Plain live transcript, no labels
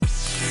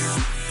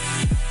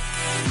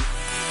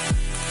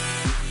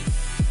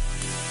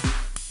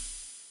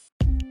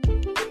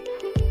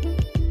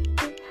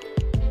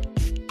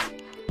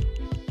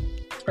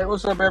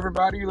what's up,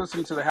 everybody? You're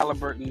listening to the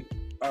Halliburton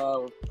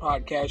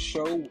podcast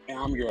show.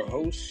 I'm your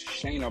host,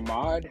 Shane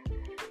Ahmad.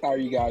 How are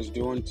you guys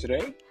doing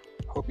today?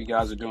 Hope you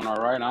guys are doing all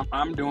right.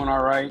 I'm doing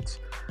all right.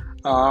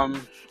 I'm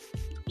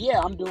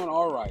doing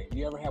all right.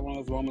 You ever have one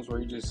of those moments where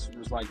you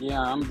just like,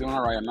 yeah, I'm doing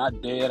all right. I'm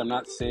not dead. I'm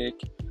not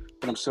sick,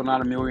 but I'm still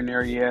not a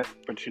millionaire yet.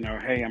 But,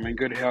 hey, I'm in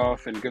good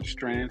health and good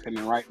strength and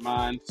in right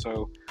mind.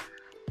 So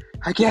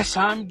I guess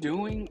I'm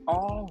doing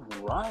all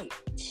right.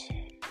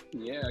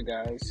 Yeah,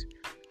 guys.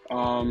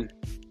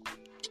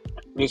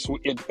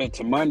 It's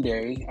a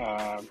Monday.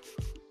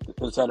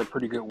 It's had a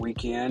pretty good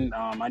weekend.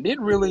 I did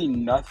really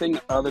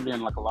nothing other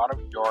than like a lot of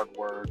yard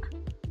work.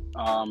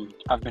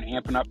 I've been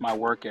amping up my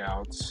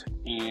workouts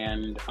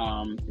and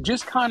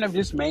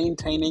just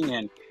maintaining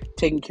and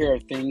taking care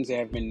of things that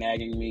have been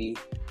nagging me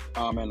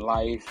in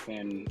life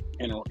and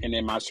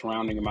in my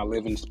surrounding and my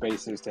living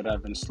spaces that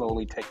I've been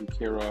slowly taking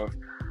care of.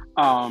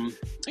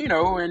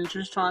 And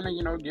just trying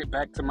to get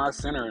back to my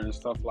center and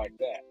stuff like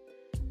that.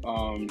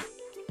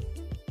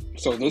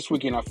 So this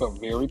weekend I felt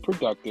very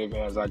productive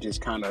as I just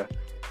kind of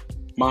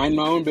mind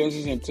my own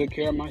business and took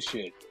care of my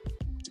shit.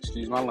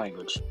 Excuse my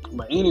language.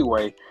 But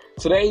anyway,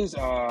 today's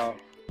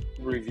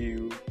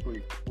review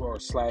or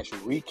slash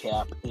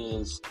recap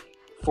is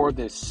for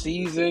the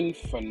season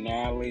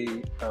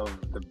finale of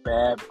the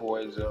Bad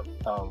Boys of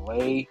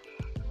LA.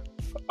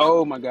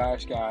 Oh my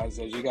gosh, guys,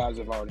 as you guys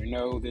have already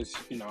know, this,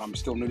 I'm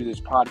still new to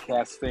this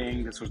podcast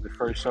thing. This was the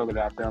first show that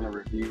I've done a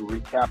review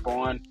recap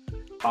on.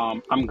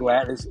 I'm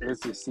glad it's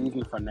the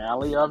season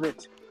finale of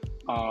it.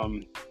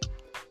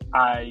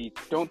 I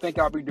don't think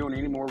I'll be doing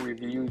any more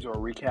reviews or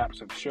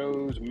recaps of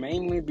shows,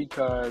 mainly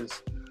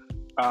because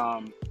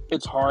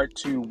it's hard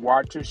to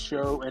watch a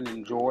show and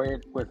enjoy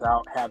it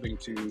without having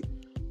to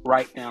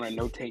write down and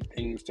notate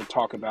things to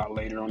talk about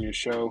later on your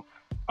show.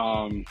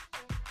 I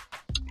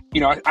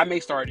may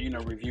start,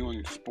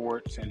 reviewing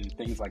sports and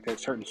things like that,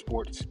 certain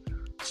sports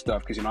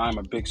stuff, because, I'm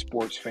a big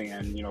sports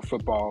fan,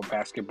 football,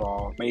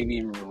 basketball, maybe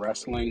even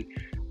wrestling.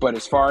 But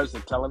as far as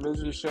the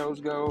television shows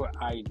go,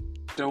 I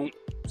don't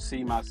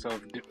see myself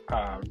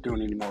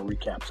doing any more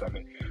recaps of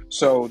it.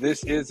 So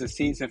this is the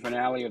season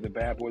finale of the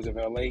Bad Boys of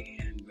LA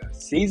and the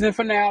season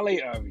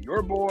finale of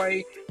your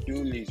boy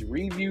doing these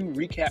review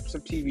recaps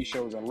of TV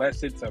shows.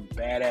 Unless it's a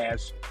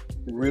badass,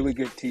 really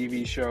good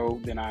TV show,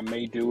 then I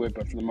may do it.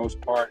 But for the most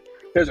part,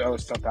 there's other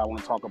stuff that I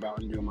want to talk about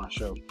and do in my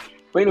show.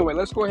 But anyway,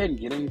 let's go ahead and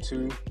get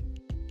into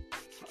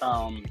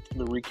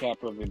the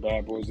recap of the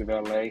Bad Boys of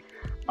LA.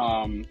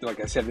 Like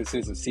I said, this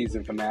is a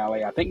season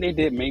finale. I think they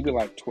did maybe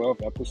like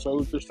 12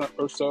 episodes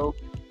or so.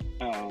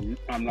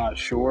 I'm not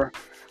sure.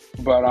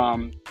 But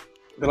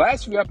the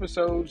last few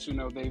episodes,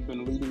 they've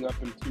been leading up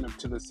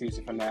to the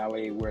season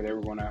finale where they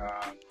were going to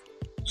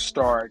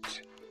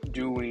start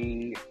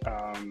doing,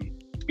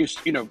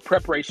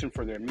 preparation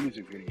for their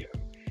music video.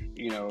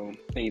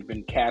 They've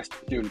been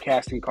doing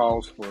casting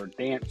calls for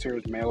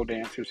dancers, male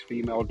dancers,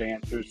 female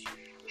dancers,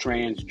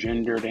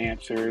 transgender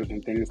dancers,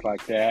 and things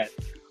like that.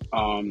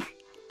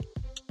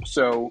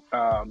 So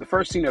the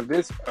first scene of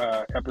this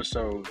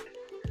episode,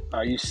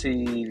 you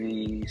see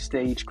the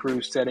stage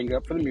crew setting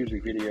up for the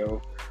music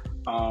video.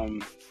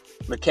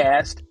 The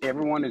cast,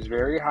 everyone is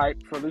very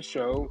hyped for the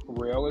show.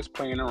 Rael is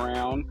playing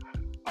around.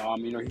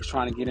 He's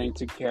trying to get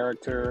into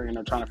character,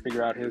 trying to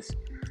figure out his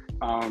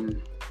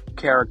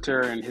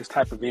character and his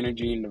type of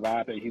energy and the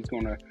vibe that he's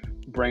going to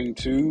bring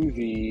to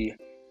the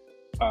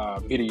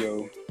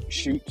video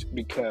shoot,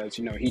 because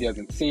he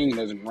doesn't sing,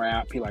 doesn't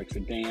rap, he likes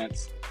to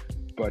dance,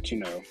 but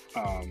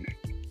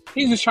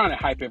he's just trying to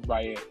hype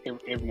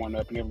everyone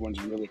up, and everyone's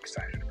really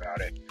excited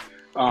about it.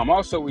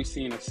 Also, we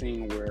see in a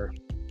scene where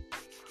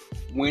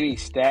Winnie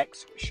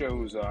Stacks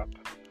shows up.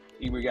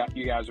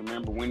 You guys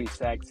remember Winnie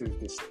Stacks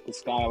is the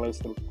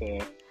stylist,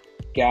 the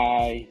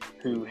guy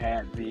who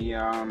had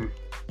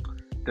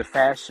the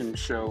fashion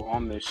show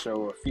on this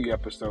show a few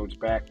episodes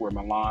back, where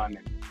Milan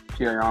and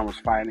Carry-On was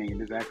fighting and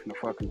just acting a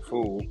fucking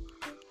fool.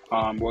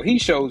 He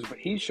shows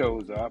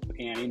up,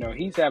 and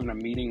he's having a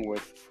meeting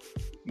with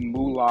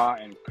Moolah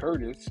and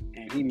Curtis,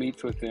 and he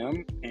meets with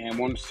them and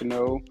wants to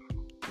know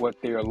what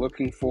they're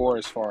looking for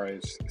as far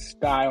as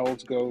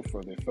styles go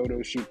for the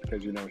photo shoot,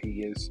 because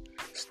he is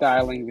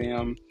styling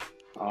them.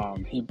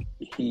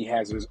 He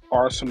has his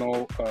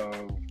arsenal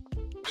of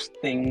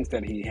things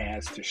that he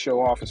has to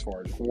show off as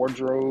far as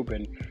wardrobe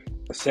and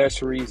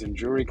accessories and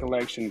jewelry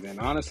collections. And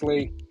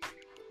honestly,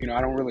 I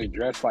don't really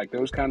dress like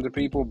those kinds of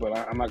people, but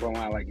I'm not gonna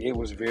lie, like, it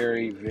was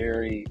very,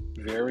 very,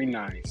 very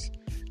nice.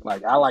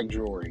 Like, I like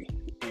jewelry,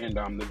 and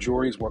the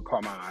jewelry is what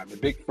caught my eye. The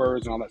big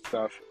furs and all that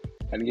stuff,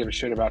 I didn't give a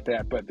shit about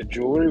that, but the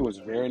jewelry was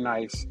very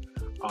nice.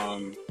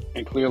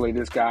 And clearly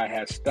this guy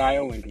has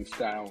style and can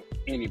style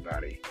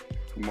anybody,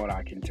 from what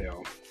I can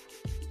tell.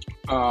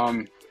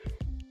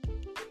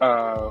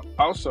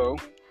 Also,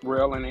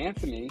 Rael and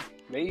Anthony,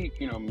 they,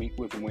 meet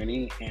with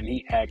Winnie, and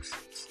he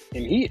asks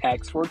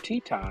for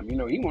tea time.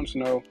 He wants to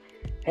know,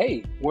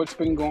 hey, what's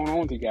been going on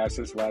with you guys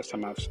since the last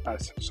time I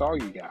saw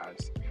you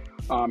guys?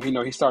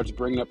 He starts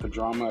bringing up the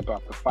drama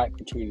about the fight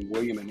between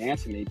William and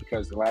Anthony,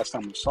 because the last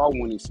time we saw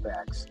Winnie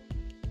Stacks,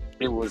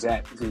 it was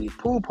at the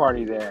pool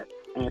party that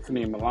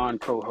Anthony and Milan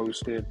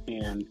co-hosted,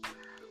 and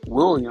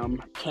William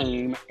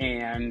came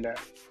and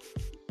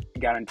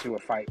got into a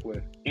fight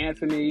with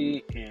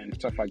Anthony and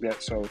stuff like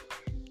that. So,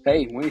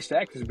 hey, Winnie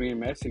Stacks is being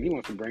messy, and he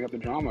wants to bring up the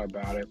drama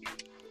about it.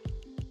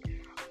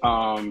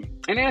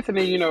 And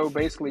Anthony,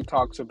 basically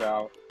talks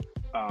about,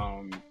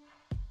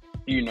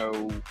 he's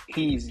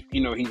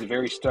a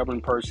very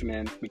stubborn person,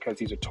 and because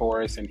he's a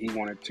Taurus, and he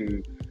wanted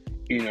to,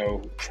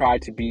 try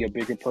to be a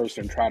bigger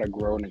person, try to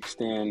grow and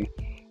extend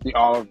the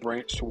olive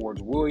branch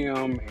towards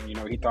William. And,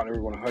 he thought they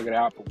were going to hug it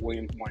out, but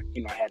William,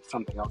 had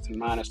something else in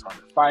mind and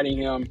started fighting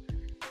him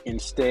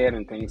instead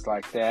and things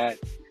like that.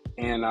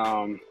 And,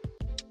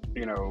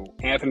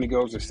 Anthony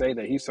goes to say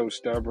that he's so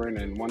stubborn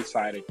and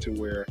one-sided to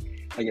where,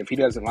 like, if he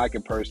doesn't like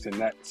a person,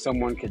 that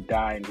someone could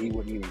die and he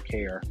wouldn't even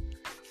care.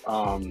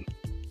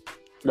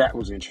 That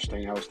was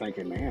interesting. I was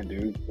thinking, man,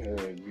 dude,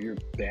 you're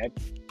that,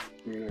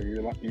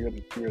 you're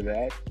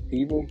that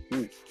evil?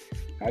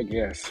 I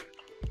guess.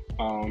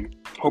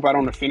 Hope I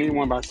don't offend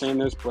anyone by saying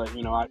this, but,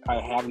 I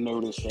have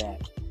noticed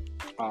that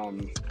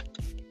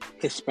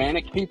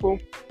Hispanic people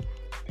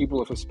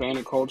of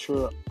Hispanic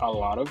culture, a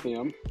lot of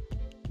them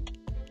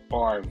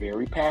are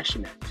very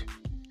passionate.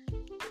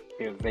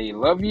 If they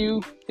love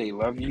you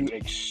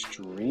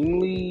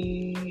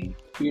extremely,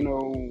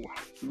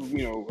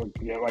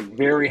 like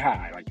very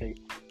high. Like they're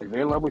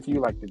in love with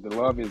you, like the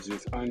love is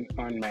just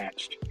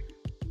unmatched.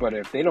 But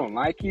if they don't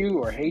like you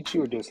or hate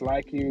you or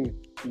dislike you,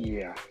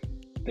 yeah,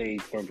 they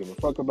don't give a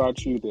fuck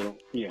about you. They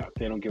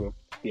don't give a.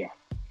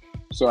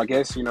 So I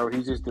guess,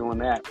 he's just doing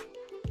that.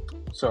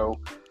 So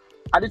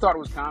I just thought it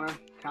was kind of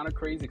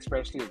crazy,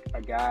 especially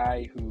a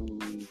guy who,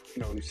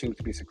 who seems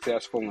to be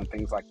successful and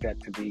things like that,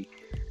 to be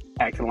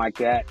acting like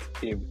that.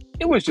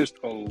 It was just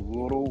a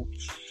little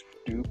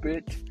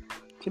stupid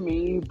to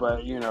me,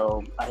 but,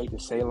 I hate to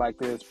say it like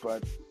this,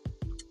 but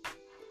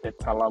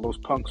that's how a lot of those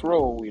punks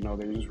roll.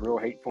 They're just real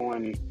hateful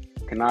and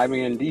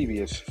conniving and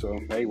devious. So,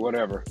 hey,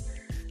 whatever.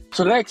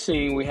 So the next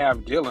scene, we have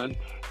Dylan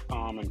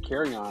and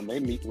Carry On. They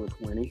meet with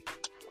Winnie.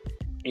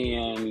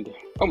 And,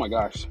 oh my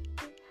gosh.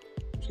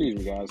 Excuse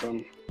me, guys.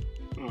 I'm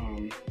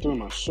doing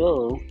my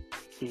show.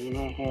 And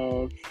I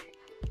have...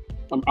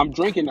 I'm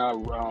drinking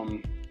what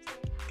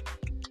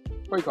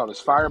do you call this?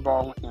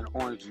 Fireball and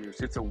orange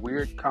juice. It's a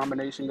weird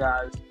combination,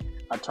 guys.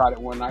 I tried it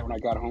one night when I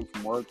got home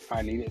from work.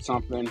 I needed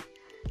something.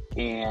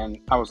 And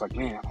I was like,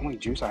 man, the only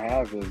juice I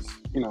have is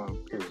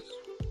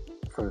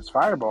for this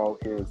Fireball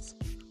is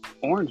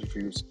orange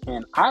juice.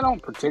 And I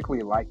don't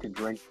particularly like to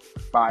drink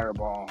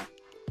Fireball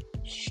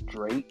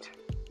straight.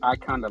 I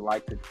kind of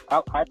like it.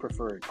 I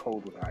prefer it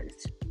cold with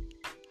ice.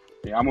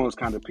 Yeah, I'm one of those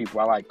kind of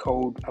people. I like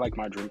cold. I like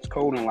my drinks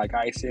cold and like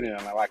ice in it,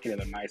 and I like it in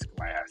a nice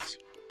glass.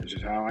 That's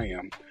just how I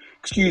am.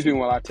 Excuse me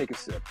while I take a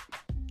sip.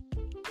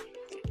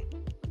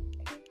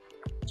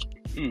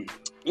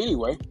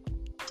 Anyway,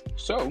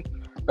 so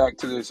back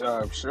to this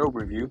show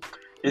review.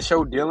 It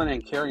showed Dylan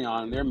and Carry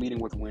On. They're meeting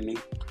with Wendy.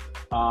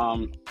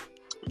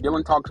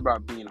 Dylan talks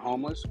about being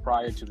homeless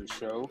prior to the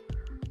show.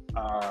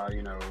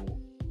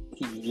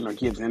 He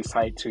gives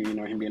insight to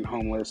him being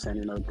homeless,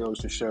 and goes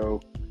to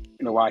show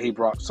why he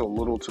brought so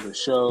little to the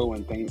show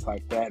and things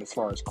like that as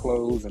far as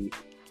clothes and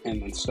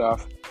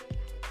stuff.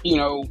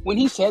 When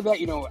he said that,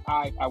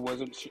 I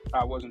wasn't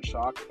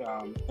shocked.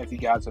 If you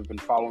guys have been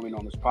following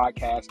on this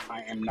podcast,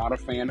 I am not a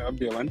fan of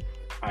Dylan.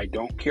 I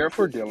don't care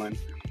for Dylan,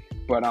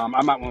 but I'm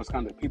not one of those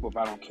kinds of people. If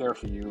I don't care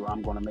for you,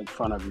 I'm going to make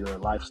fun of your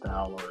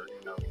lifestyle or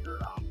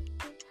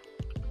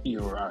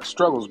your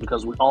struggles,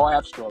 because we all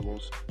have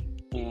struggles,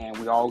 and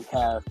we all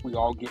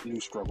get new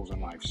struggles in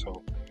life.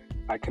 So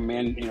I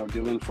commend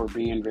Dylan for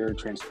being very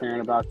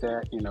transparent about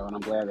that. And I'm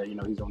glad that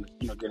he's on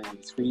getting on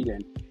his feet,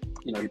 and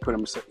he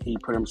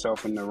put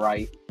himself in the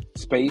right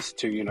space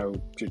to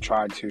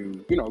try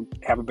to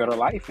have a better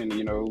life and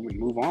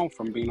move on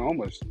from being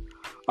homeless.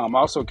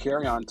 Also,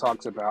 Carry On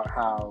talks about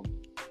how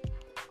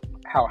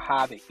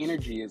high the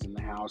energy is in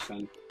the house,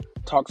 and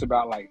talks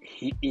about like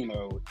him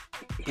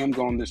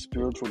going this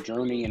spiritual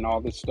journey and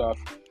all this stuff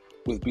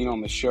with being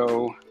on the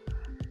show.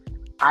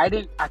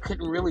 I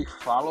couldn't really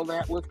follow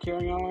that with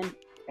Carry On.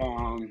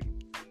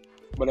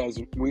 But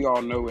as we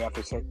all know,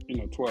 after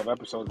 12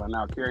 episodes by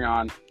now, Carry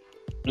On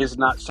is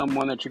not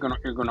someone that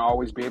you're gonna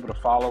always be able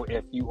to follow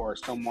if you are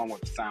someone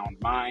with a sound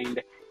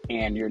mind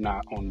and you're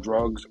not on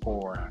drugs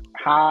or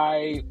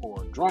high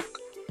or drunk.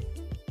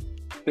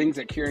 Things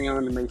that Carry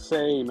On may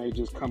say may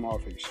just come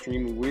off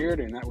extremely weird,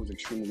 and that was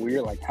extremely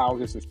weird. Like, how is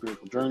this a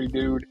spiritual journey,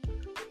 dude?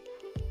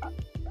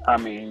 I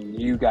mean,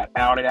 you got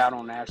outed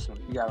on national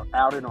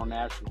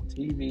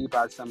TV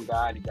by some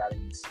guy that got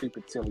in these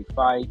stupid, silly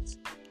fights.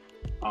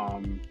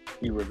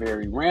 You were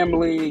very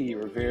rambly. You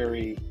were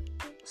very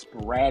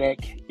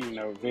sporadic.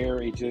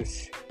 Very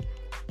just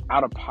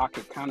out of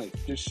pocket, kind of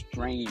just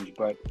strange.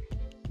 But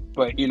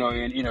in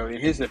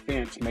his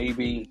defense,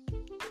 maybe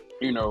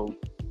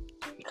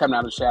coming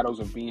out of the shadows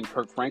of being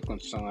Kirk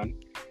Franklin's son,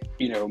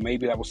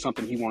 maybe that was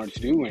something he wanted to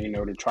do, and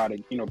to try to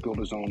build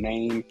his own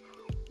name.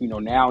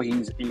 Now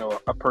he's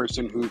a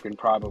person who can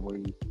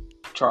probably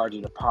charge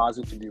a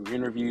deposit to do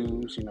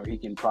interviews. He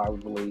can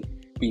probably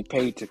be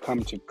paid to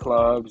come to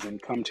clubs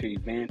and come to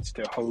events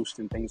to host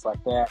and things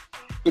like that.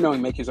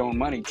 And make his own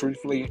money.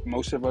 Truthfully,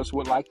 most of us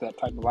would like that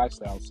type of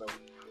lifestyle. So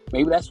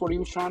maybe that's what he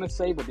was trying to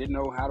say, but didn't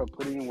know how to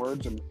put it in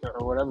words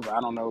or whatever. But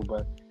I don't know.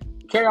 But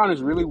Carry On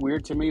is really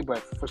weird to me. But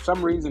for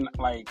some reason,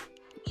 like,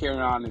 Carry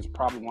On is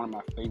probably one of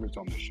my favorites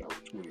on the show.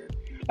 It's weird.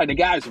 Like, the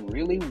guy's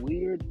really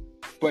weird,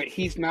 but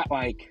he's not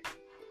like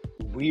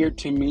weird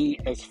to me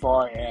as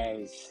far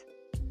as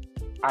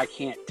I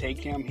can't take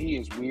him. He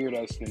is weird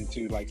as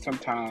into, like,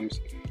 sometimes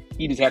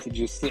you just have to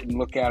just sit and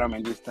look at him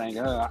and just think,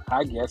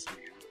 I guess, man.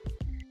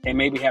 And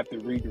maybe have to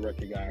redirect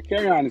the guy.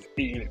 Carry On is,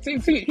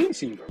 he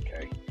seems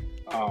okay.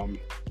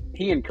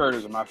 He and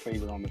Curtis are my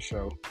favorite on the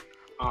show.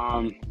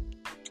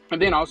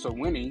 And then also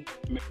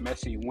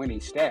Messy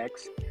Winnie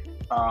Stacks,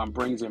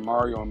 brings in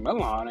Mario and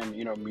Milan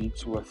and,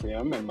 meets with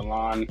them. And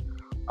Milan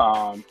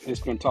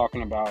has been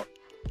talking about,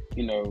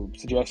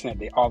 suggesting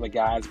that all the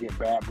guys get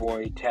bad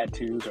boy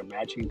tattoos or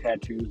matching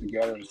tattoos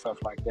together and stuff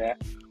like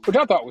that, which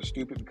I thought was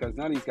stupid because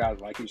none of these guys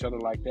like each other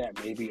like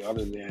that, maybe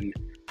other than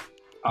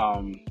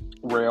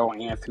Rail,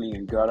 Anthony,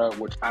 and Gutta,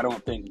 which I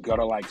don't think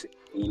Gutta likes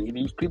any of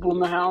these people in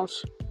the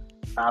house.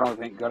 I don't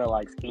think Gutta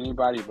likes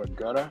anybody but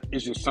Gutta.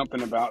 It's just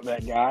something about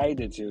that guy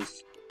that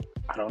just,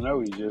 I don't know,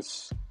 he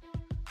just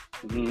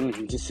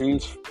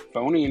seems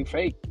phony and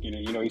fake.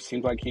 He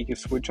seems like he can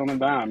switch on a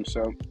dime.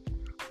 So,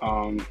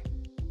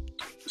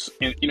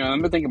 and,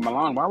 I'm thinking,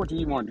 Milan, why would you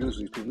even want to do this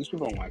with these people? These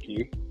people don't like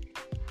you.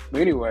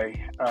 But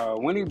anyway,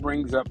 Winnie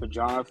brings up the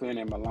Jonathan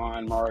and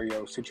Milan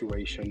Mario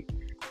situation,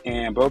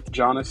 and both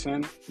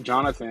Jonathan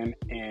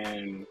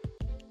and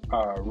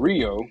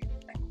Rio,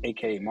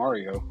 aka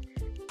Mario,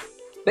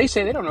 they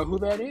say they don't know who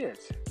that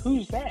is.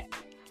 Who's that?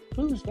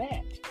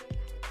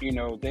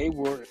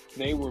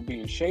 They were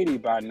being shady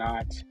by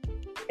not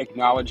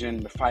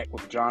acknowledging the fight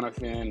with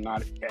Jonathan,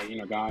 not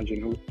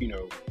acknowledging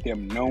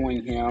them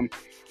knowing him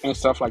and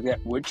stuff like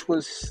that, which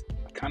was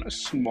kind of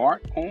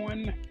smart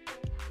on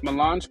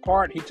Milan's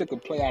part. He took a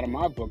play out of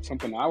my book,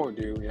 something I would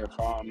do if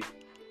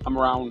I'm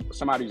around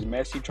somebody who's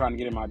messy, trying to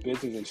get in my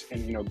business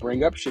and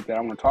bring up shit that I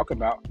want to talk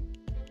about.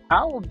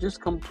 I will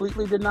just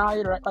completely deny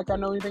it or act like I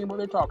know anything about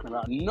what they're talking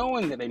about,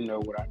 knowing that they know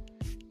what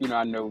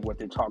I know what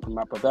they're talking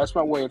about. But that's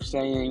my way of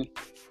saying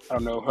I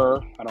don't know her,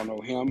 I don't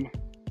know him.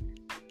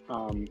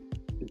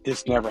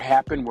 This never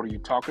happened. What are you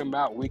talking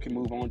about? We can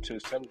move on to a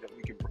subject that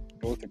we can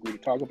both agree to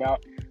talk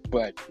about,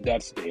 but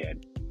that's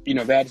dead.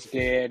 That's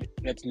dead.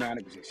 That's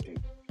non-existent.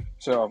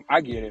 So I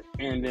get it.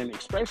 And then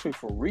especially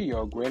for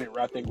Rio, granted,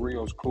 I think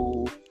Rio's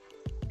cool.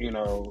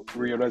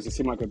 Rio doesn't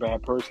seem like a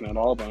bad person at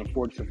all, but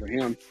unfortunately for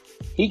him,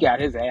 he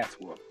got his ass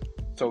whooped.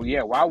 So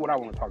yeah, why would I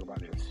want to talk about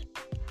this?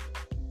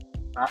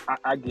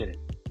 I get it.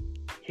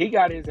 He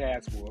got his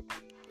ass whooped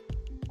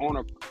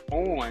on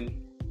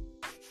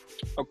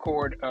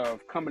accord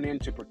of coming in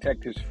to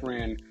protect his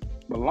friend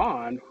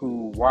Milan,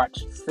 who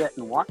sat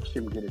and watched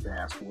him get his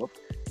ass whooped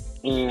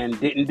and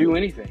didn't do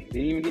anything.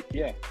 Didn't even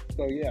get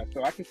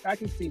So I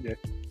can see that.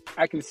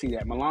 I can see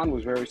that. Milan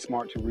was very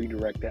smart to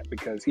redirect that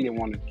because he didn't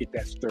want to get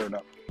that stirred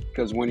up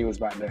because when he was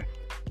about to,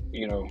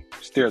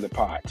 stir the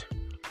pot.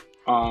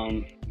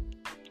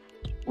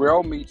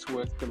 Rail meets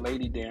with the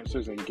lady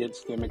dancers and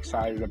gets them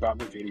excited about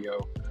the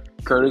video.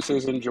 Curtis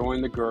is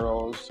enjoying the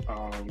girls.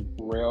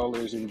 Rail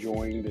is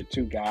enjoying the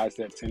two guys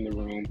that's in the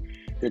room.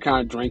 They're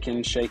kind of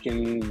drinking,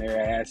 shaking their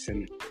ass,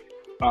 and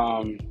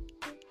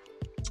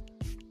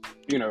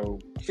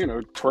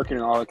twerking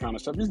and all that kind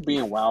of stuff. Just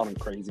being wild and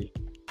crazy.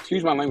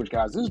 Excuse my language,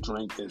 guys. This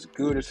drink is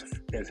good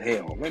as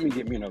hell. Let me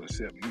get me another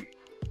sip.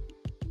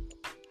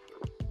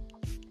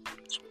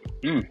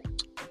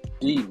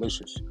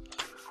 Delicious.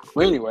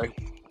 Well, anyway,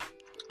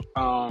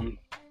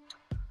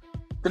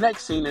 the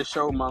next scene is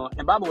show Milan.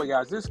 And by the way,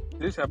 guys, this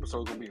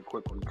episode is gonna be a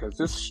quick one because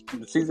the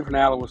season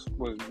finale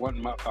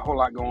wasn't a whole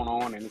lot going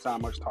on, and there's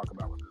not much to talk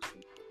about with this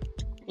one.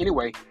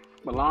 Anyway,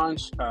 Milan,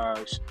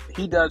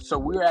 he does. So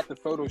we're at the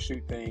photo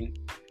shoot thing,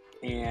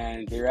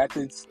 and they're at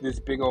this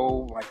big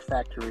old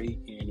factory,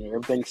 and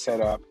everything's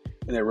set up,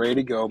 and they're ready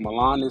to go.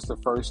 Milan is the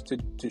first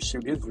to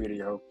shoot his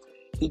video.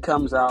 He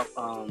comes out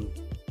of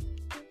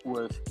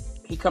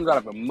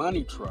a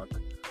money truck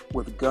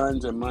with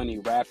guns and money,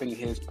 wrapping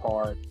his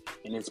part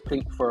in his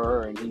pink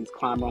fur, and he's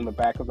climbing on the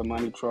back of the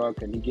money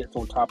truck, and he gets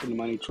on top of the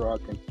money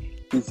truck, and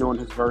he's doing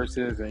his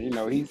verses, and it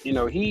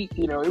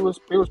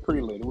was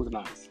pretty lit. It was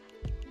nice.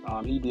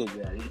 He did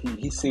that.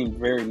 He seemed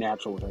very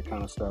natural with that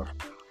kind of stuff.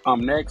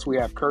 Next we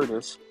have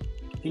Curtis.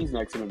 He's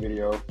next in the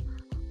video.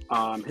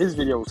 His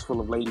video was full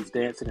of ladies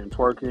dancing and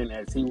twerking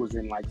as he was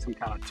in some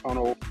kind of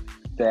tunnel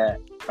that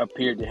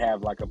appeared to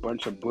have a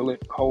bunch of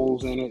bullet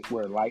holes in it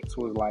where lights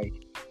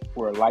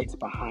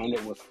behind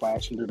it was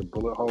flashing through the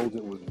bullet holes.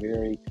 It was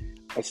very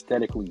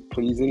aesthetically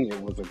pleasing.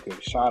 It was a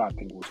good shot. I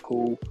think it was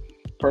cool.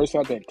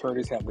 Personally, I think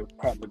Curtis had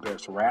the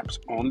best raps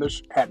on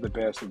this, had the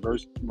best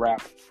verse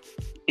rap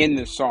in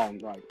this song,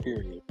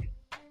 period.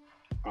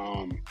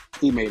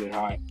 He made it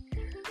hot.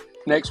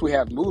 Next, we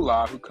have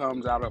Moolah, who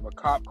comes out of a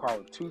cop car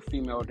with two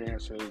female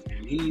dancers,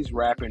 and he's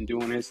rapping,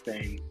 doing his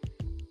thing.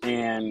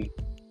 And,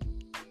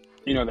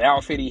 the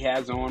outfit he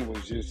has on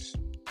was just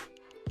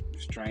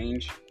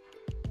strange.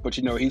 But,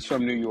 he's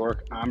from New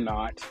York. I'm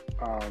not.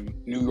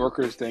 New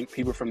Yorkers think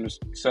people from the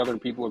Southern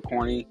people are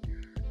corny.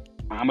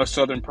 I'm a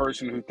Southern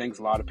person who thinks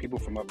a lot of people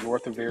from up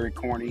north are very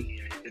corny.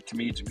 To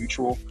me, it's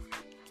mutual.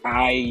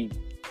 I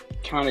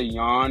kind of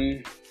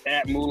yawn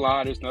at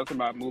Moolah. There's nothing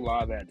about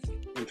Moolah that's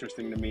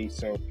interesting to me,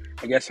 so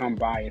I guess I'm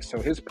biased. So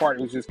his part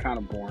was just kind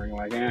of boring,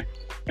 like, eh.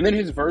 And then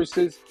his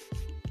verses,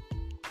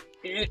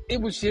 it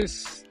was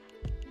just,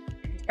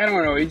 I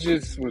don't know, it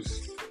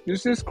was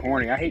just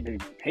corny. I hate to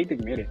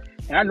admit it,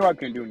 and I know I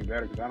couldn't do any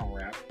better because I don't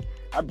rap.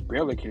 I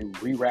barely can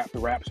re-rap the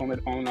raps on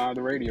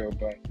the radio,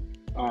 but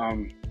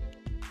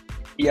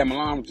yeah,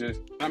 Milan was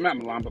just, I'm not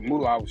Milan, but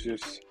Moolah was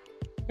just,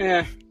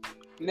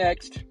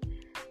 next.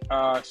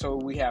 So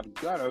we have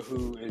Gutter,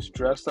 who is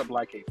dressed up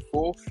like a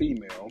full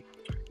female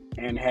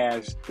and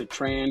has the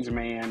trans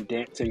man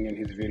dancing in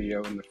his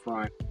video in the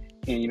front.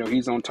 And,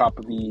 he's on top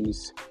of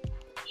these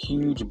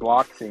huge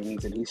block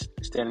things, and he's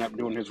standing up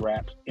doing his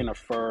raps in a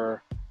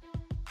fur.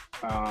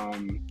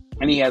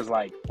 And he has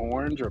like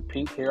orange or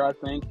pink hair, I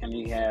think, and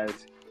he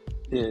has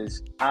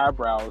his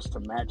eyebrows to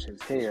match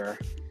his hair.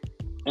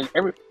 And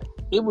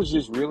it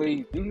was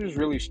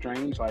really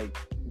strange. Like,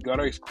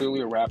 Gutter is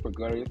clearly a rapper.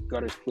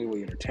 Gutter is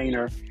clearly an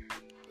entertainer.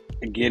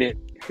 I get it.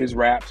 His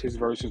raps, his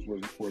verses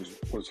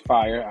was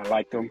fire. I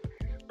liked them.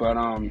 But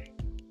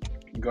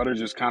Gutter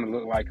just kind of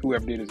looked like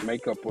whoever did his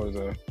makeup was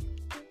a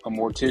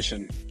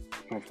mortician.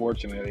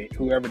 Unfortunately,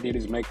 whoever did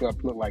his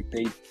makeup looked like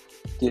they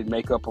did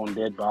makeup on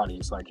dead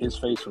bodies. Like, his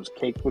face was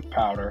caked with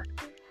powder,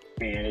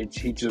 and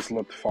he just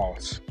looked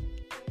false.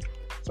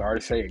 Sorry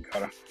to say it,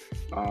 Gutter.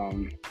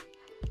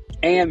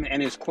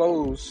 And his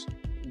clothes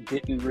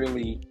didn't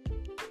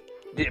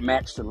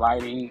match the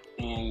lighting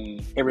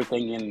and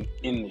everything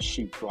in the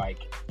shoot.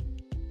 Like,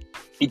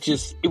 I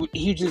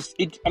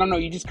don't know,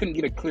 you just couldn't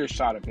get a clear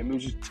shot of him. It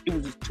was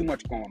just too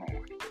much going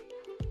on.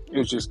 It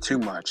was just too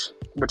much.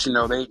 But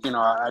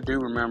I do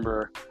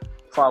remember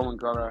following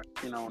Gutter,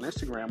 on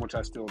Instagram, which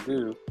I still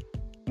do.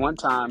 One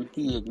time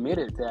he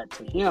admitted that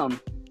to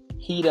him,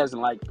 he doesn't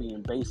like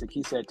being basic.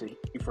 He said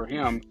for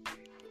him,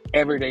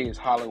 every day is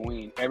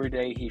Halloween. Every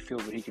day he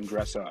feels that he can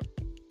dress up.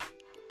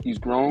 He's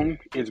grown.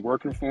 It's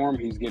working for him.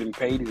 He's getting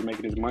paid. He's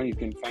making his money. He's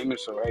getting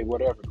famous. So, hey,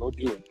 whatever, go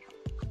do it.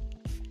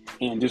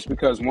 And just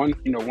because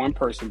one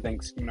person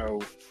thinks,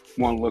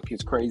 one look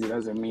is crazy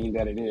doesn't mean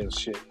that it is.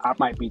 Shit, I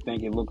might be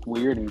thinking it looked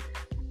weird, and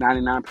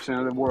 99%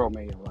 of the world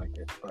may have liked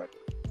it. But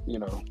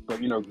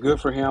good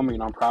for him.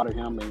 I'm proud of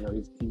him.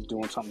 And, he's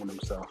doing something with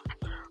himself.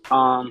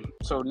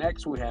 So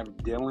next we have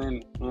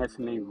Dylan,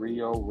 Anthony,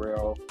 Rio,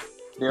 Rel.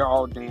 They're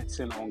all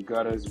dancing on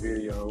Gutter's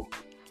video.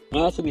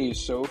 Anthony is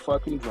so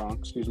fucking drunk,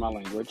 excuse my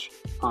language.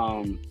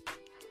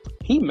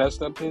 He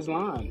messed up his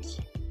lines.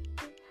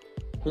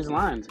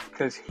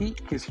 Because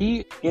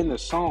he in the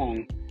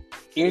song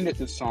ended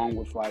the song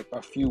with like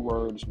a few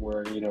words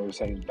where,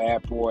 saying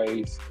bad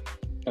boys,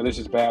 this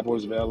is bad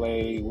boys of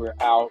LA, we're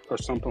out, or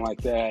something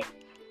like that.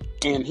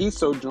 And he's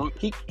so drunk,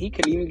 he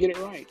couldn't even get it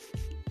right.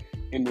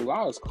 And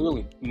Milan is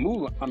clearly,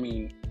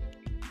 Milan,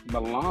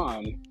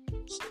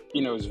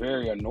 is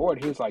very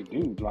annoyed. He was like,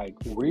 dude, like,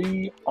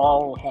 we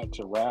all had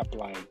to rap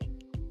like,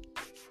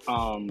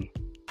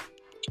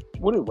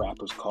 what do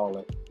rappers call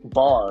it?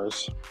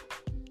 Bars.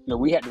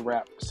 We had to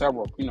rap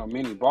several,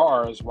 many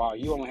bars while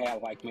you only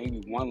had like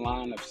maybe one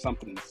line of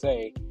something to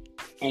say,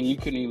 and you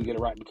couldn't even get it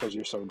right because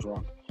you're so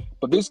drunk.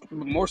 But this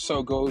more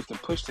so goes to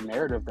push the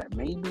narrative that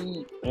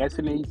maybe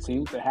Anthony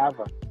seems to have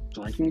a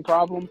drinking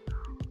problem.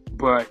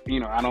 But,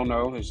 I don't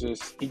know. It's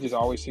just, he just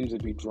always seems to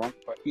be drunk.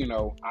 But,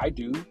 I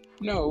do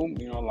know,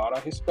 a lot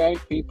of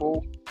Hispanic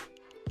people,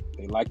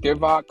 they like their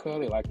vodka,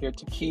 they like their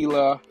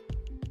tequila.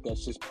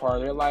 That's just part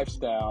of their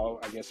lifestyle.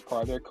 I guess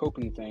part of their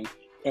coping thing.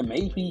 And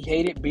maybe he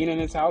hated being in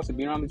his house and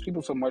being around these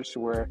people so much to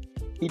where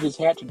he just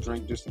had to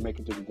drink just to make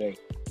it to the day.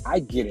 I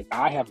get it.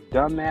 I have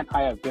done that.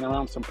 I have been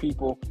around some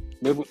people,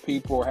 lived with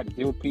people, or had to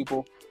deal with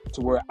people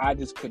to where I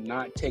just could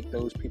not take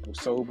those people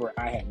sober.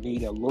 I had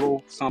need a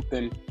little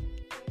something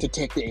to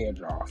take the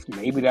edge off.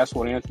 Maybe that's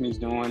what Anthony's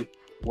doing.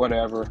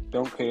 Whatever.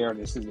 Don't care.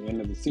 This is the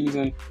end of the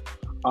season.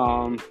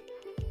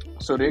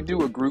 So they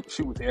do a group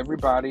shoot with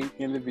everybody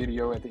in the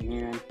video at the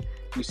end.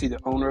 You see the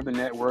owner of the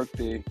network,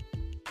 the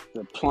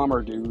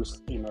Plumber dude,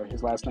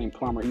 his last name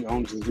Plumber, he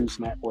owns the Zeus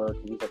Network,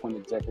 and he's like one of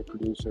the executive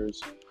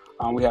producers.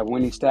 We have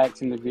Wendy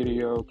Stacks in the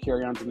video,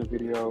 Carrie On's in the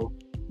video,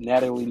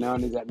 Natalie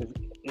Nunn is at the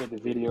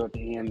video at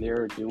the end.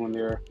 They're doing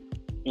their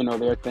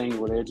thing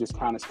where they're just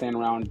kind of standing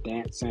around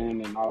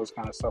dancing and all this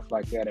kind of stuff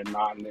like that and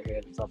nodding their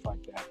head and stuff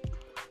like that.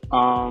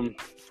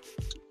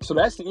 So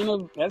that's the end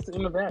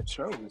of that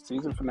show, the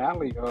season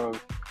finale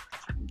of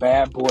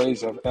Bad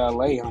Boys of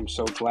LA. I'm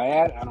so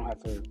glad I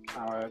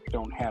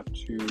don't have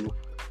to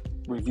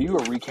review or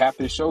recap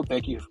this show.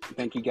 Thank you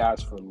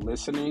guys for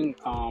listening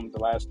the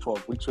last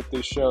 12 weeks with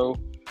this show.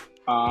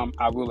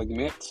 I will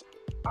admit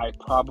I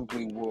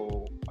probably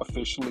will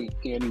officially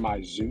end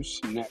my Zeus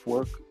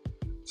Network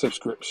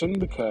subscription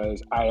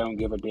because I don't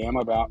give a damn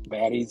about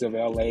Baddies of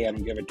LA. I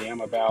don't give a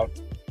damn about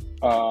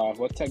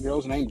what's that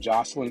girl's name?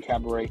 Jocelyn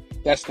Cabaret.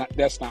 That's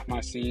not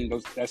my scene.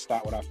 That's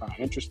not what I find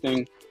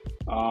interesting.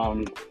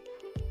 Um,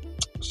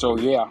 so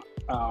yeah,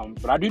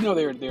 but I do know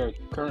they're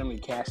currently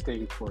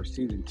casting for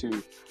season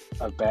 2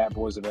 of Bad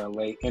Boys of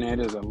LA, and it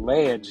is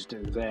alleged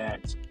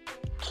that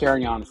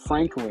Carrion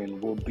Franklin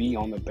will be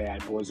on the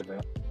Bad Boys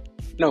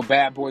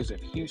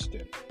of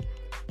Houston.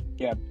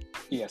 Yeah,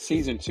 yeah.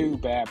 Season 2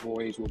 Bad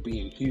Boys will be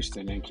in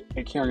Houston,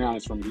 and Carrion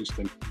is from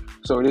Houston.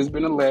 So it has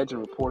been alleged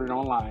and reported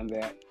online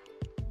that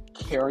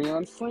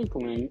Carrion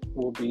Franklin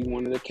will be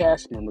one of the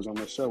cast members on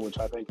the show, which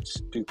I think is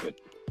stupid.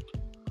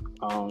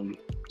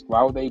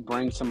 Why would they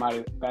bring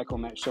somebody back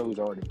on that show who's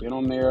already been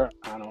on there?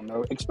 I don't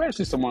know.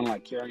 Especially someone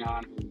like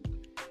Carrion, who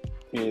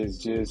is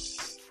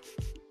just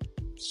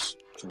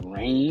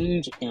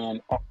strange and,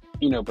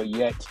 but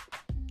yet,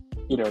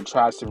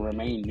 tries to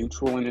remain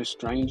neutral in his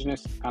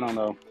strangeness. I don't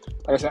know.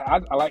 Like I said, I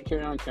like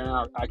Carrion.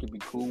 I could be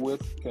cool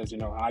with because,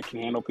 I can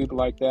handle people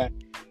like that.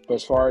 But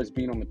as far as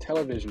being on the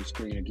television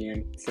screen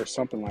again for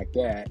something like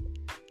that,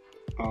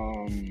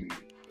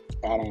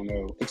 I don't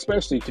know.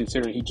 Especially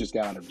considering he just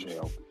got out of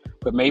jail.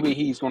 But maybe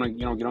he's going to,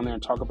 get on there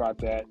and talk about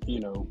that,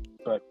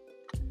 But,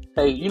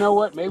 hey, you know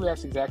what? Maybe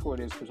that's exactly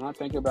what it is. Because when I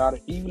think about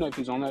it, even if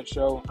he's on that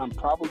show, I'm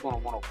probably going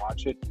to want to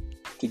watch it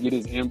to get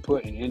his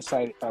input and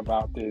insight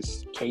about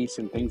this case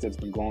and things that's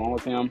been going on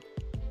with him.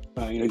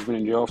 He's been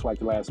in jail for like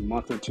the last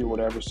month or two,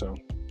 whatever. So,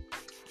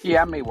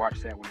 yeah, I may watch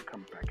that when it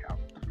comes back out.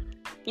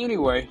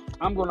 Anyway,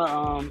 I'm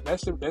gonna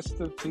that's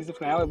the season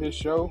finale of this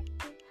show.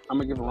 I'm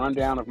gonna give a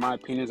rundown of my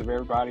opinions of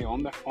everybody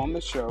on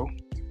the show,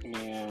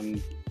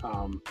 and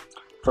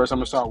first I'm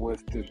gonna start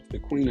with the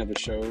queen of the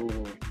show,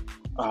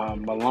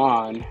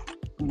 Milan.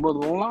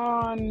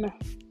 Milan,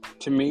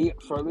 to me,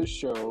 for the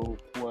show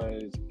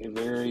was a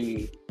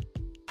very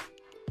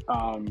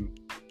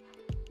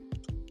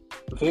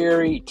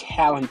very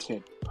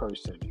talented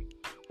person.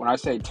 When I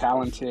say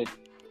talented,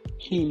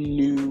 he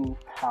knew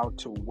how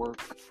to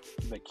work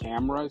the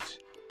cameras.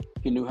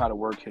 He knew how to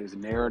work his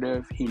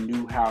narrative. He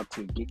knew how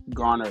to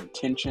garner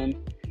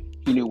attention.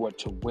 He knew what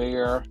to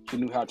wear. He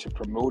knew how to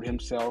promote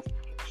himself.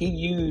 He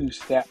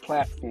used that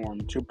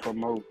platform to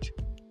promote,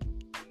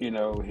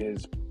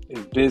 his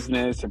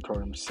business and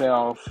promote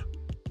himself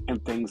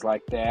and things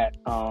like that.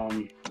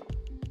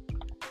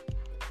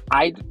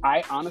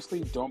 I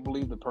honestly don't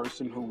believe the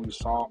person who we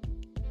saw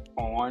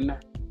on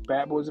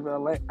Bad Boys of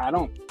LA. I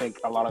don't think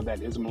a lot of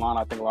that is Milan.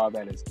 I think a lot of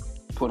that is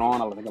put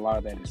on. I think a lot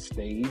of that is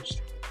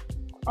staged.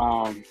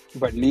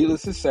 But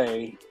needless to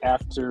say,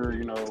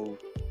 after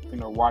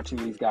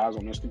watching these guys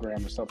on Instagram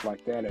and stuff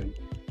like that, and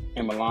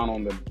Milan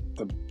on the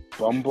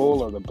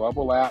Bumble or the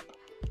Bubble app,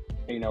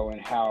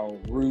 and how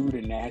rude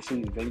and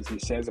nasty the things he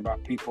says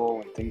about people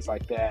and things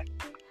like that.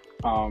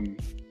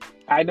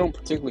 I don't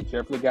particularly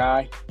care for the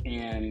guy,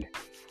 and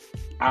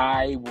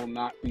I will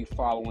not be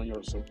following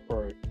or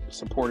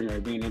supporting or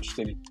being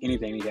interested in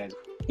anything that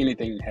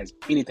has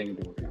anything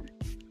to do with him.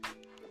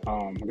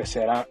 Like I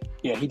said,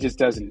 he just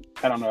doesn't.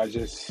 I don't know.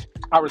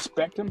 I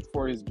respect him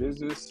for his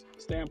business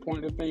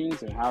standpoint of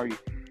things and how he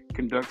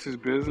conducts his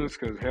business.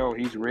 Because hell,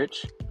 he's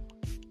rich,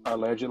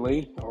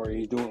 allegedly, or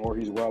he's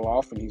well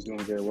off and he's doing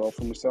very well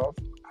for himself.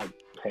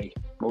 Hey,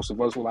 most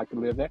of us would like to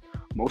live that.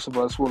 Most of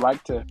us would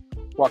like to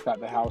walk out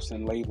the house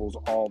in labels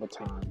all the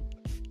time.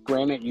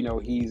 Granted,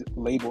 he's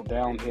labeled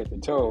down head to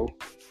toe.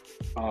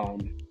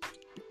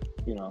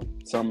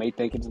 Some may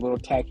think it's a little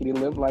tacky to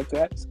live like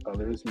that.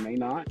 Others may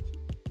not.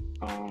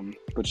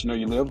 But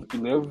you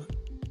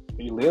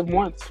live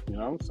once,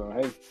 so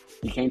hey,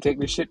 you can't take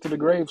this shit to the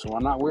grave, so why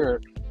not wear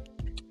it?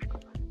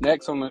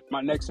 Next,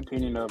 my next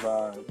opinion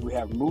we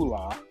have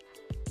Moolah.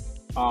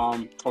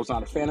 I was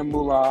not a fan of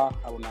Moolah.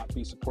 I will not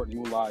be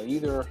supporting Moolah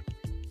either.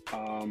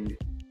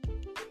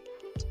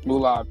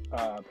 Moolah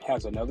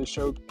has another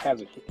show,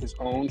 his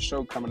own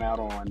show coming out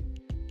on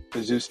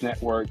the Zeus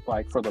Network,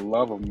 like For the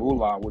Love of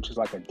Moolah, which is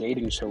like a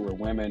dating show where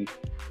women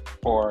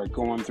are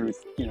going through,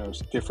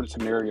 different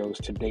scenarios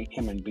to date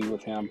him and be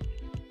with him.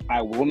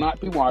 I will not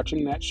be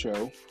watching that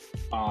show.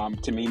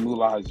 To me,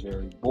 Moolah is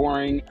very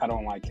boring. I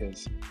don't like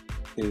his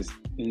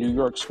New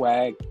York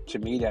swag. To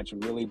me, that's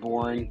really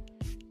boring.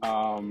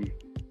 I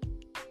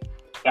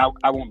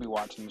won't be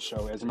watching the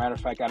show. As a matter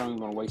of fact, I don't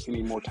even want to waste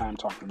any more time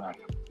talking about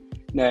him.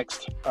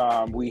 Next,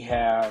 we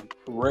have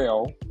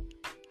Rel.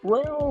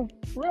 Rel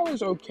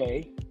is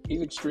okay.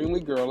 He's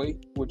extremely girly,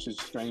 which is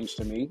strange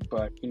to me,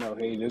 but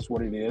hey, it is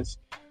what it is.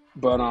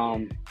 But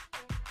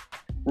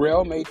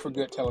Rel made for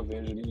good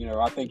television.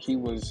 I think he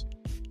was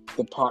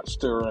the pot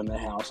stirrer in the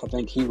house. I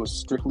think he was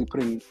strictly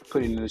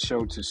put in the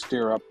show to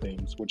stir up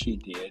things, which he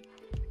did.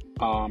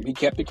 He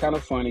kept it kind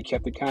of fun. He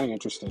kept it kind of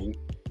interesting.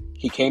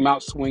 He came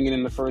out swinging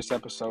in the first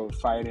episode,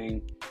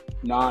 fighting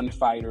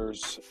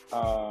non-fighters,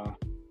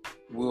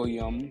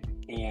 William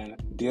and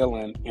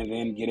Dylan, and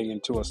then getting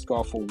into a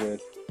scuffle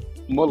with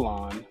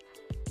Milan,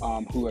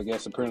 who I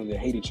guess apparently they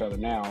hate each other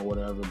now or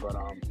whatever. But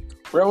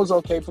Rel was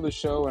okay for the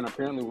show, and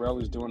apparently Rel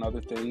is doing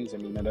other things. I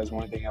mean, that doesn't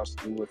want anything else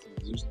to do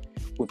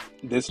with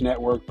this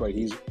network, but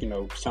he's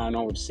signed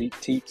on with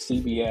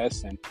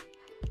CBS, and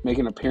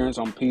making an appearance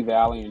on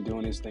P-Valley and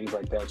doing his things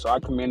like that. So I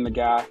commend the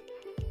guy.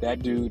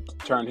 That dude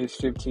turned his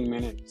 15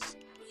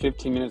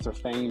 minutes of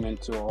fame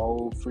into a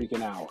whole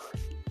freaking hour.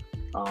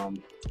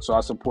 So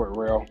I support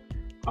Rail.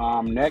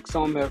 Next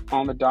on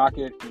the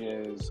docket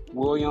is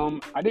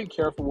William. I didn't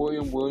care for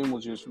William. William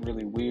was just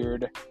really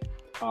weird.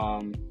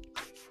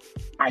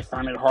 I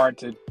find it hard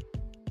to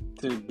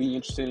be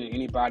interested in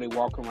anybody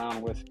walking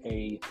around with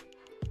a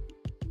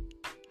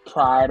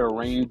pride or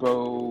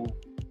rainbow,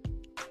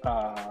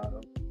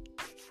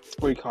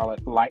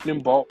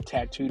 lightning bolt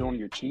tattooed on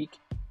your cheek.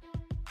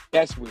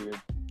 That's weird.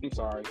 I'm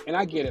sorry. And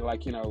I get it,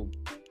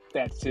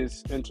 that's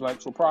his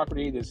intellectual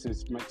property. This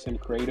makes him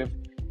creative.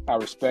 I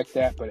respect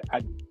that, but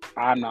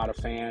I'm not a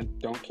fan.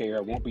 Don't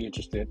care. Won't be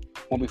interested.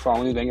 Won't be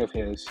following anything of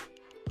his.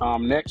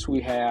 Next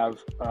we have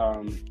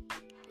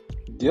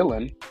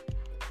Dylan.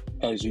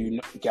 As you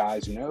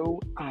guys know,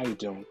 I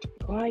don't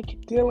like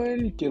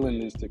Dylan.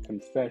 Dylan is the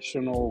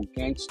confessional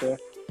gangster,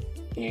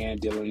 and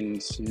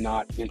Dylan's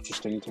not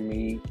interesting to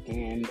me,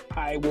 and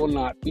I will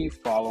not be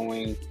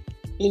following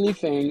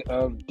anything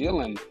of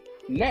Dylan.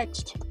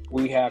 Next,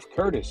 we have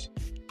Curtis.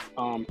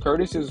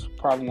 Curtis is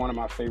probably one of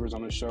my favorites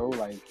on the show.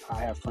 I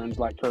have friends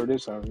like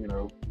Curtis.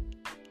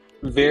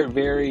 Very,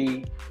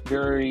 very,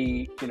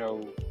 very,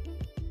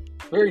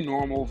 very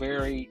normal,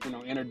 very,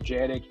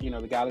 energetic.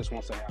 The guy just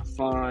wants to have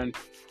fun.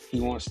 He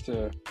wants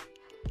to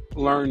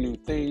learn new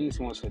things.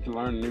 He wants to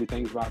learn new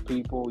things about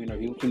people.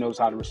 He knows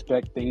how to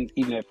respect things,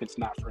 even if it's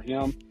not for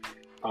him.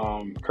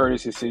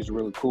 Curtis is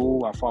really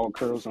cool. I follow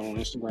Curtis on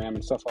Instagram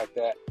and stuff like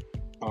that.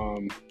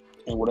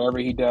 And whatever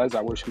he does,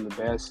 I wish him the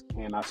best,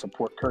 and I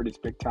support Curtis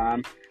big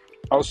time.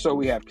 Also,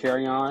 we have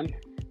Carry On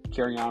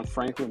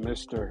Franklin,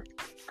 Mr.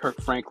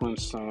 Kirk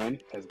Franklin's son,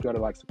 as Gutter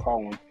likes to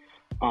call him.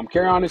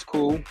 Carry On is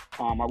cool.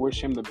 I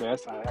wish him the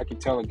best. I can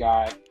tell the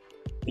guy,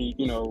 he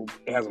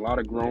has a lot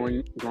of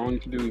growing to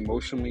do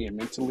emotionally and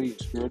mentally and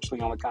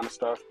spiritually, all that kind of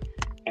stuff.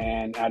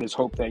 And I just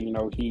hope that,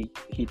 he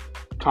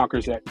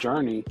conquers that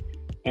journey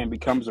and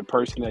becomes a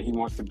person that he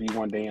wants to be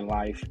one day in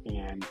life.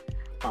 And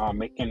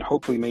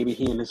hopefully maybe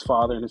he and his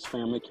father and his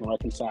family can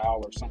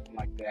reconcile or something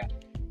like that.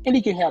 And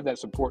he can have that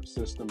support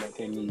system that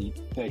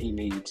he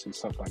needs and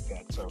stuff like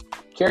that. So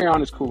Carry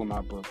On is cool in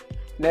my book.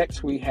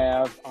 Next we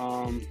have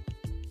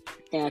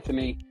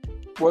Anthony.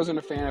 Wasn't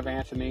a fan of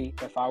Anthony.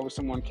 If I was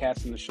someone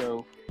casting the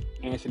show,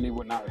 Anthony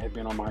would not have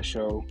been on my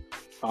show.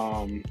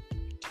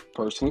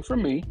 Personally for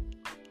me,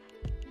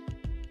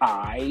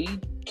 I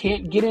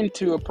can't get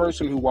into a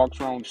person who walks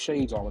around with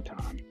shades all the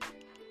time.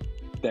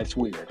 That's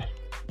weird.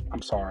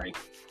 I'm sorry.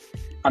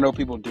 I know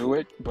people do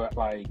it, but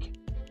they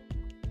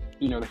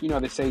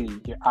say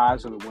your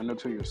eyes are the window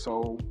to your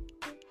soul.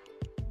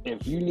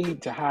 If you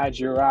need to hide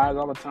your eyes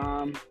all the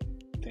time,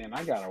 then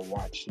I gotta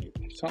watch you.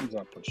 Something's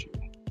up with you.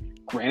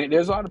 Granted,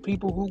 there's a lot of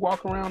people who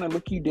walk around and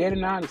look you dead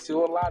in the eye and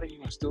still a lot of you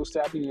and still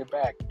stab you in your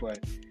back, but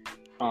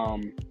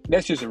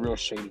that's just a real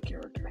shady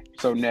character.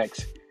 So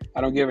next, I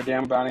don't give a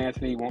damn about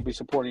Anthony. Won't be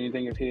supporting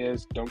anything of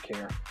his. Don't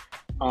care.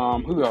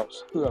 Who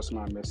else? Who else am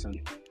I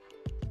missing?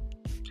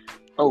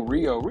 Oh,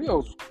 Rio.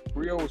 Rio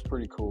was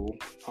pretty cool.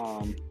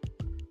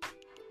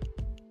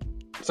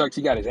 Sucks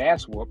he got his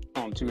ass whooped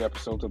on 2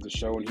 episodes of the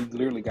show, and he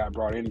literally got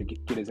brought in to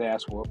get his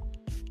ass whooped.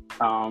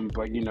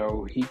 But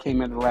he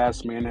came at the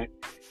last minute.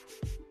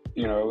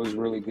 It was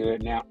really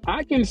good. Now,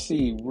 I can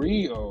see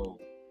Rio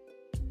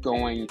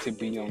going to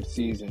be on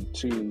season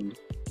 2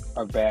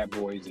 of Bad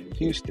Boys in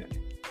Houston.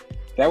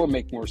 That would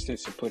make more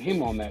sense to put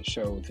him on that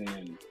show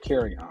than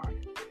Carry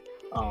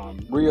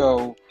On.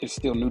 Rio is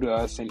still new to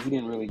us, and he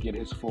didn't really get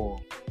his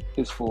full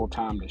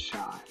time to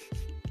shine.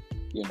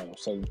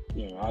 So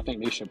I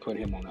think they should put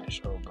him on that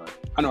show. But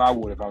I know I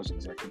would if I was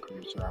executive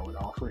producer. I would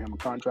offer him a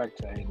contract.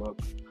 Say, hey, look,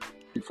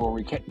 before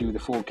we do the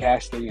full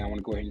casting, I want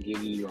to go ahead and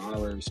give you your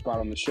honorary spot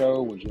on the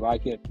show. Would you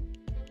like it?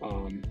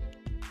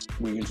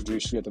 We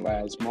introduced you at the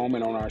last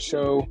moment on our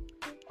show,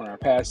 on our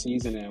past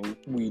season, and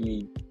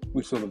we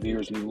feel the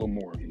viewers need a little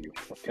more of you.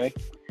 Okay.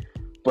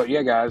 But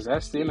yeah, guys,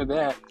 that's the end of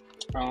that.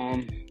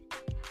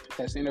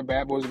 That's the end of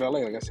Bad Boys of LA.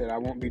 Like I said, I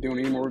won't be doing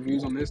any more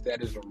reviews on this.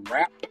 That is a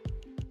wrap.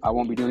 I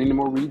won't be doing any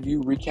more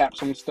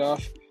recaps on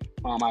stuff.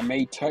 I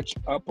may touch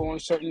up on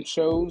certain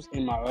shows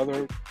in my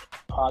other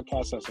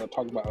podcasts as I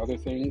talk about other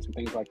things and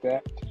things like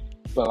that.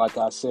 But like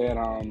I said,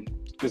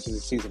 this is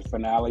the season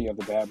finale of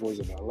the Bad Boys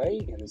of LA,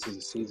 and this is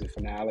the season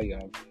finale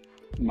of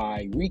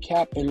my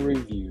recap and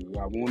review.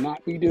 I will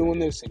not be doing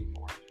this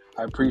anymore.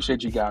 I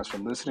appreciate you guys for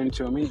listening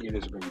to me. It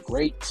has been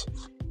great.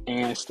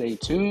 And stay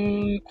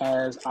tuned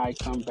as I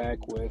come back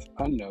with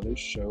another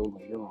show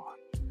later on.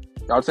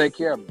 Y'all take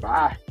care.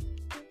 Bye.